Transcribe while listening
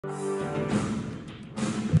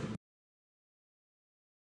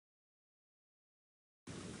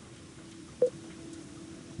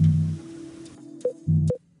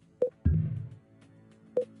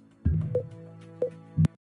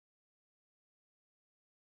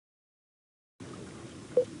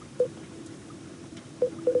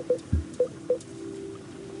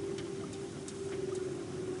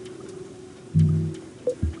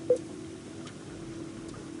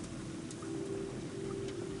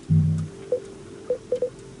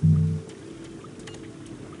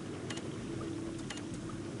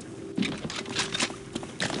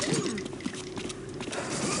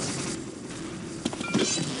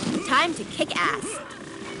Time to kick ass.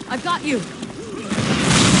 I've got you.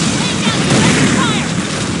 Fire!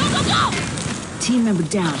 Go, go, go! Team member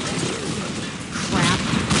down. Crap.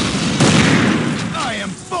 I am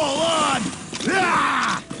full on!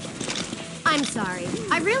 Ah! I'm sorry.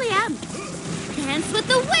 I really am. Dance with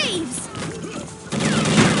the waves!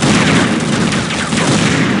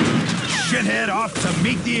 Shithead off to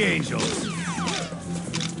meet the angels.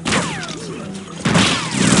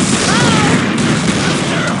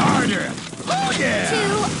 They're harder. Oh yeah!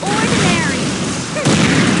 Too ordinary.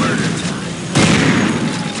 Murder time.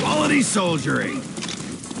 Quality soldiering.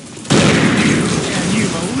 Can you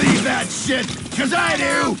believe that shit? 'Cause I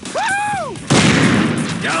do! Woo!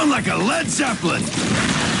 Down like a Led Zeppelin.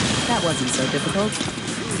 That wasn't so difficult.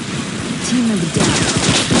 Team member down.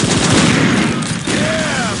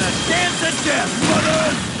 Yeah, the dance of death,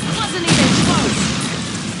 brothers! Wasn't even close.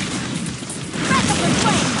 Wrap up in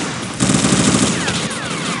flame.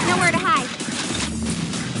 Nowhere to hide.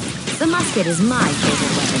 The musket is my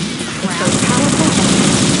favorite weapon. It's both powerful and...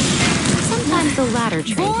 Sometimes the latter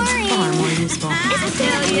trait is far more useful. Isn't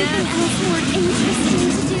there anything else more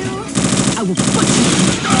interesting to do? I will put you...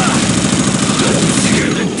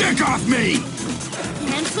 Scare the dick off me!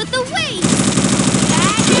 Dance with the waves!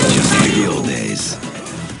 Just like the old days.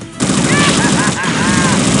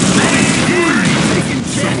 Taking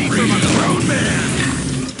candy from a grown man.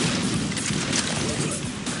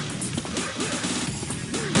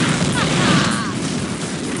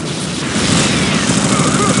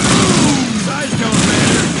 Size don't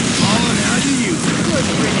matter. All in how you use it. Good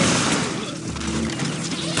riddance.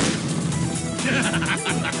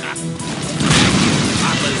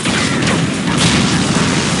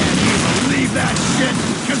 Believe that shit,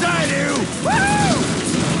 'cause I do! Woo!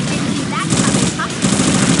 Didn't see that coming, huh?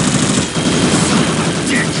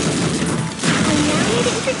 Dick! Allow me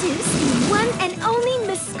to introduce the one and only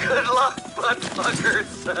Miss... Good luck, buttfuckers.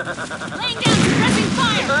 Laying down suppressing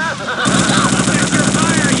fire! Check your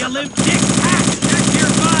fire, you limp dick! Hat! Check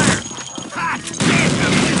your fire! Hot damn!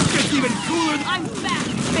 It's just even cooler than... I'm back,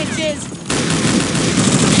 bitches!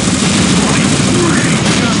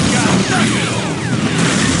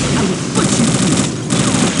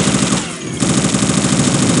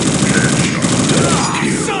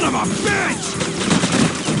 Son of a bitch!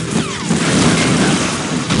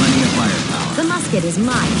 Plenty of firepower. The musket is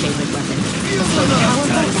my favorite weapon. Feel It's the both love, powerful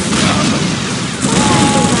touch, and... scum!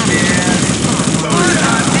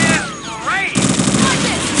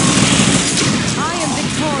 I am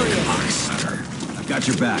victorious. Cocksucker. I've got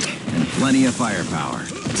your back, and plenty of firepower.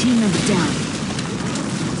 Team member down.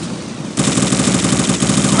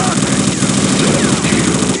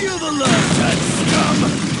 Feel the love, touch, scum!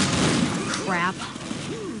 Crap.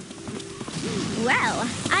 Well,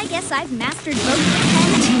 I guess I've mastered both the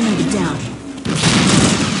pen Team member down.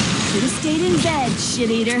 Should have stayed in bed,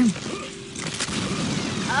 shit-eater.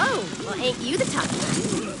 Oh, well, ain't you the tough one?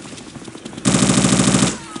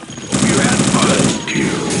 You had fun!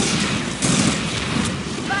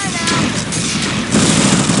 Bye now!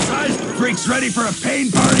 Size freaks ready for a pain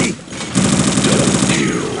party?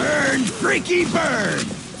 Burn, freaky burn!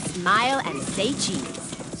 Smile and say cheese.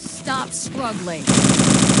 Stop struggling.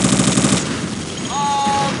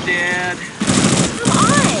 All dead. Come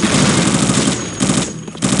on!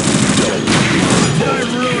 Did I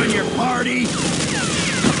ruin your party?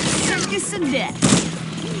 Circus and death.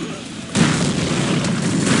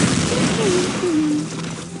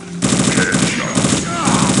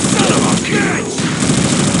 Son of a bitch!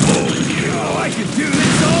 Oh, I could do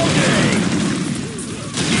this all day!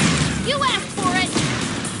 You asked for it!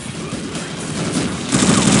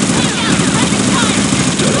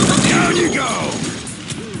 Down you go!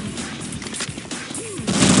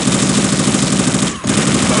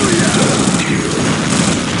 Oh yeah!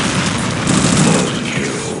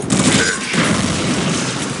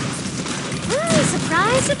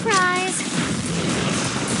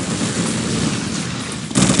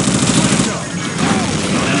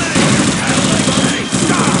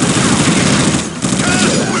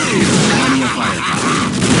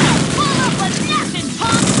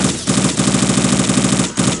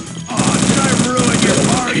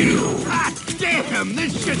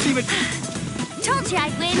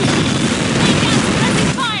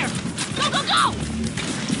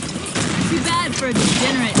 for a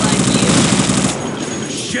degenerate like you.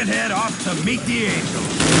 Shithead off to meet the angel.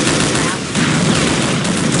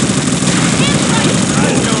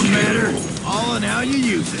 That don't matter. All in how you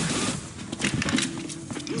use it.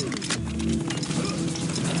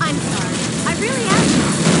 I'm sorry. I really am.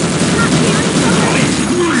 Not feeling so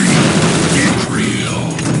Get real.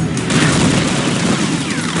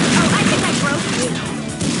 Oh, I think I broke you.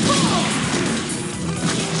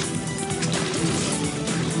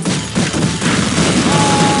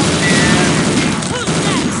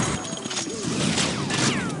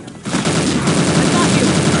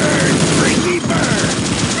 Burn, freaky burn.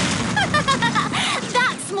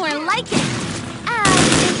 That's more like it.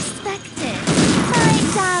 As expected. My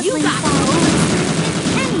dazzling got fall in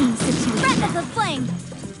any situation. Breath of the flame.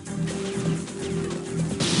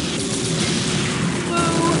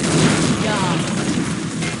 Yeah.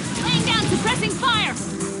 Laying down suppressing fire!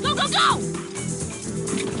 Go, go, go!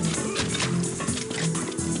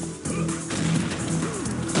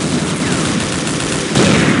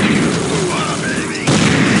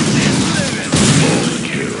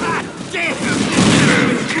 Hot damn!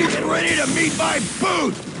 Get ready to meet my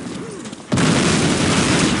boot!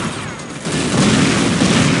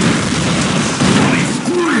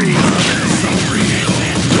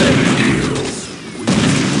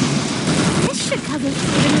 This should cover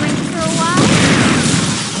food and for a while.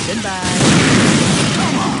 Goodbye.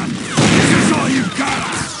 Come on! This is all you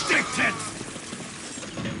got! Stick tits!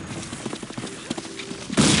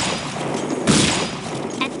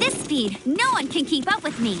 At this speed, no one can keep up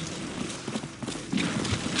with me.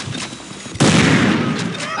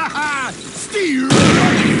 Haha! Steer!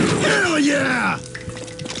 Hell yeah!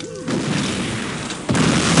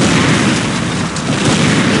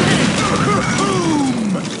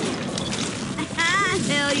 Boom!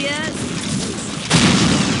 Hell yes.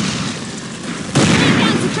 Laying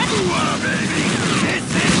down suppressing. Wow, baby! This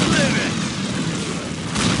is living!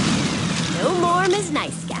 No more Ms.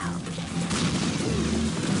 Nice Gal.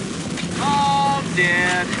 All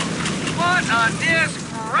dead. What a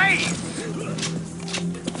disgrace!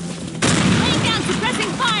 Laying down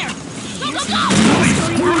suppressing fire! Go, go, go!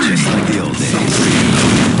 Just like the old days.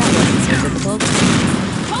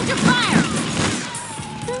 Hold your fire!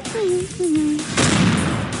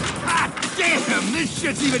 Hot damn! This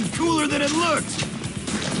shit's even cooler than it looks!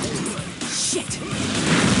 Shit!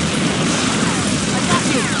 I got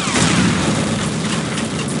you!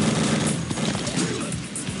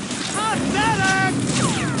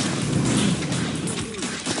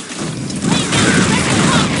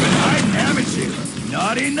 Hiding, haven't you?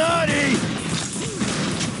 Naughty, naughty!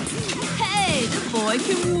 Hey, the boy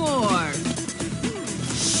can war!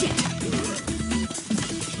 Shit!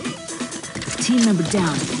 Team member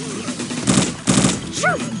down.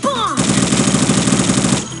 Truth bomb!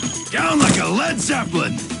 Down like a Led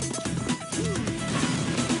Zeppelin!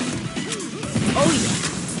 Oh yeah.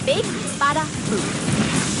 Big bada boom.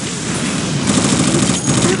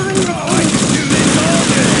 Oh, I can do this all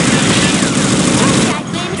day!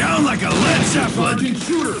 Down like a Led Zeppelin!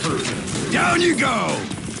 Shooter person! Down you go!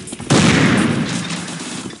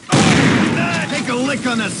 Oh, take a lick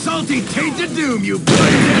on the salty taint of doom, you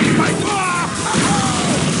blazing pipe!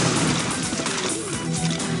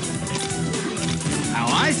 How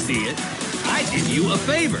I see it, I did you a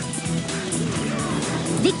favor.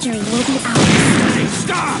 Victory will be ours. Hey,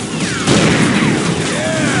 stop!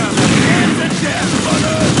 Yeah! And the death,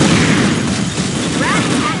 mother!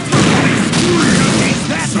 Ain't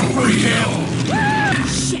that so real?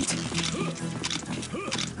 Shit!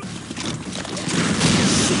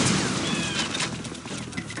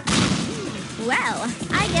 Well,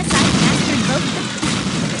 I guess I mastered both the...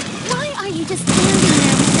 Why are you just standing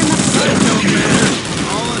there with your mouth? That don't matter.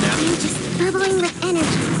 All in that. You're just bubbling with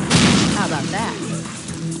energy. How about that?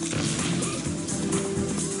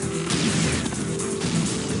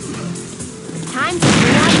 Time to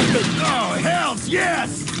bring out the big... Oh, hells yes!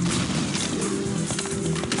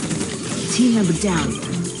 Team member down.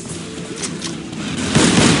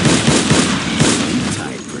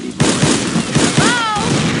 Tight, pretty boy. Hello?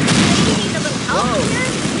 You need a little help here?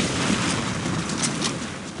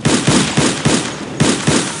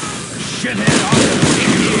 Shithead off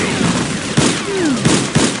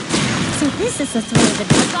So this is the thrill of it.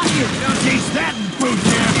 I got you. Don't teach that in boot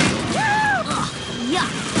camp! Ugh,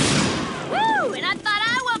 yuck! Woo! And I thought I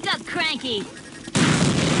woke up cranky!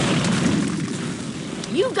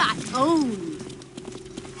 You got owned!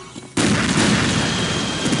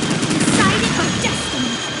 Decided for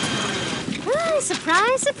destiny. Ah,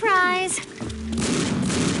 surprise, surprise.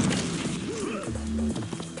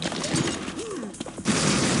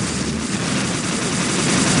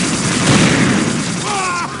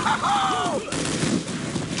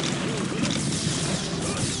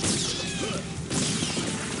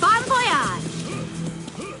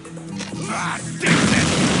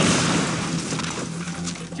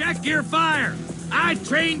 Check your fire! I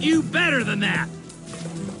trained you better than that!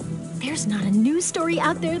 There's not a news story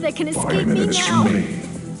out there that can escape me now.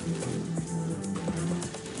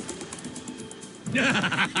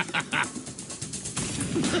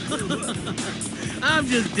 I'm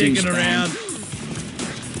just digging around.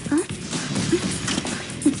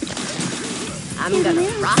 I'm gonna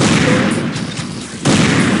rock you.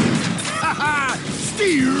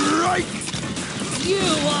 Strike! You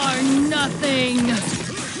are nothing!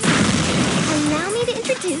 Allow me to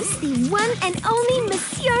introduce the one and only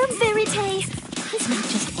Monsieur Verite. He's not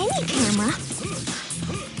just any camera.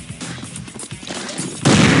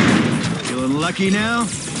 Feeling lucky now?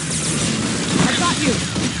 I got you!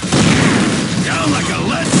 Down like a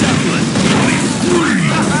lead zeppelin!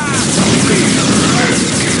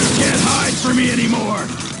 Can't hide from me anymore!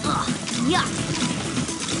 Yuck.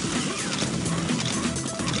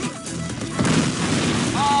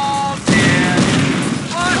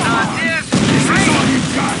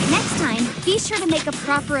 Next time, be sure to make a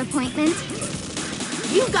proper appointment.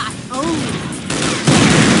 You got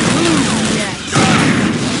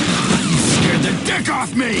You scared the dick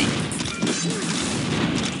off me!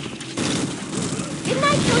 Didn't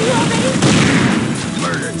I kill you already?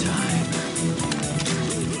 Murder time.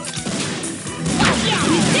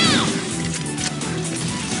 Down!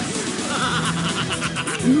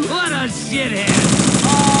 What a shithead!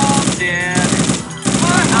 All dead.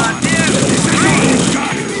 What a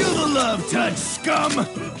Feel the love touch, scum!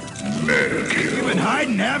 You've been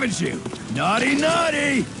hiding, haven't you? Naughty,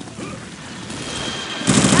 naughty!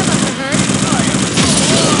 That must have hurt.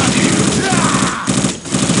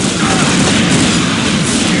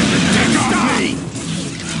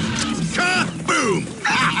 Kaboom!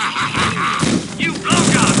 You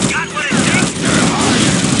blowjob got what it takes?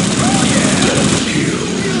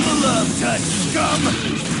 Feel the love touch, scum!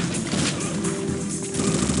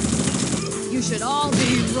 You should all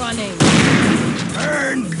be running.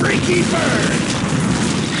 Burn, freaky burn!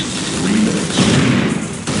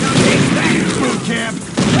 Now take that, boot camp!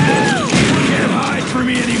 Can't hide from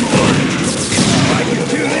me anymore! I can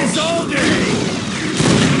do this all day!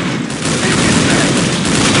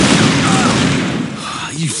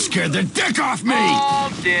 You scared the dick off me!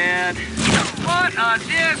 All dead. What a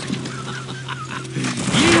disc.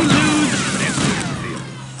 You lose!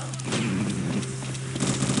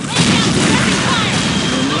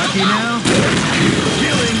 Lucky now?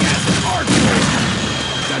 Killing as an art form!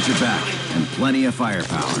 Got your back, and plenty of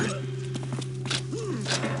firepower.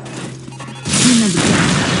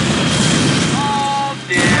 All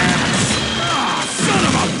dead. Ah, son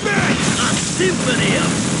of a bitch! A symphony of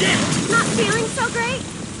death! Not feeling so great?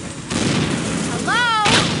 Hello?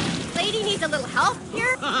 Lady needs a little help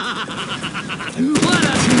here? What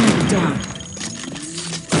a...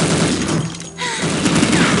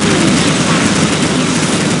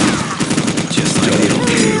 Just like the old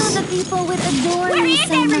days. The people would adore me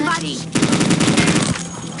so much.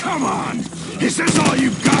 Come on! Is this all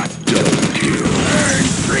you've got? Burn,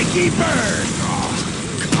 freaky burn! Oh,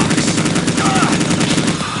 cocksucker!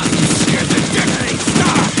 You scared the dick out of me!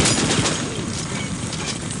 Stop!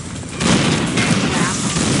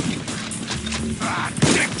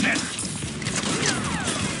 Dickhead!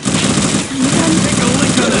 Take a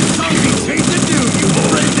lick of the salty taste of doom, you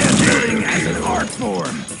bring that thing as an art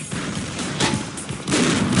form!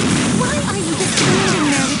 Why are you just standing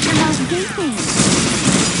there with your mouth gaping?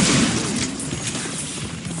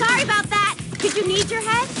 Sorry about that. Did you need your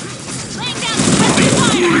head? Laying down suppressing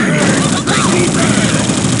fire!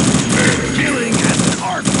 Killing as an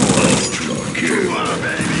art form! Come on,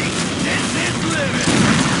 baby! This is living!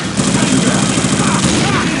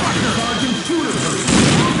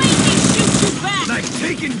 Don't make me shoot you back! Like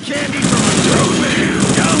taking candy from a throat man!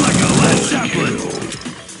 Down like a lead zeppelin!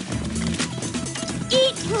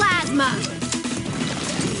 Eat plasma.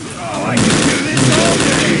 Oh, I can do this all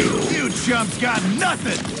day! You chumps got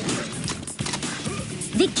nothing!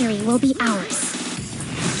 Victory will be ours.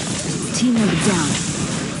 Team member down.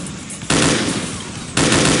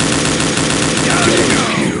 Down you go!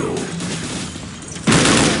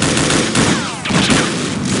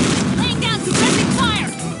 Laying down suppressing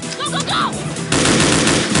fire! Go, go, go!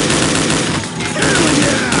 Hell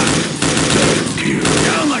yeah!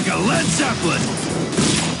 Down like a lead zeppelin!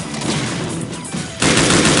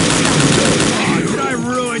 Oh, did I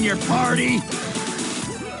ruin your party?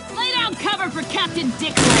 Lay down cover for Captain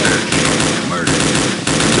Dickhead! Murder.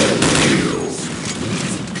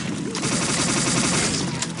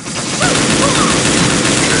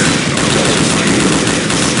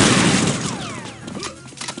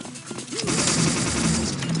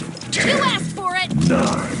 You asked for it! 9,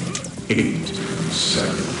 8,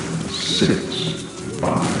 7, 6, 5,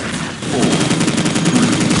 4,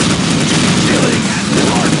 3. Killing has the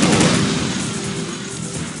hardcore.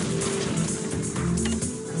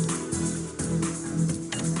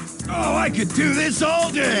 Oh, I could do this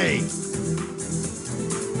all day!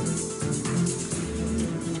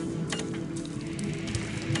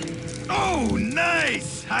 Oh,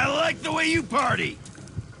 nice! I like the way you party!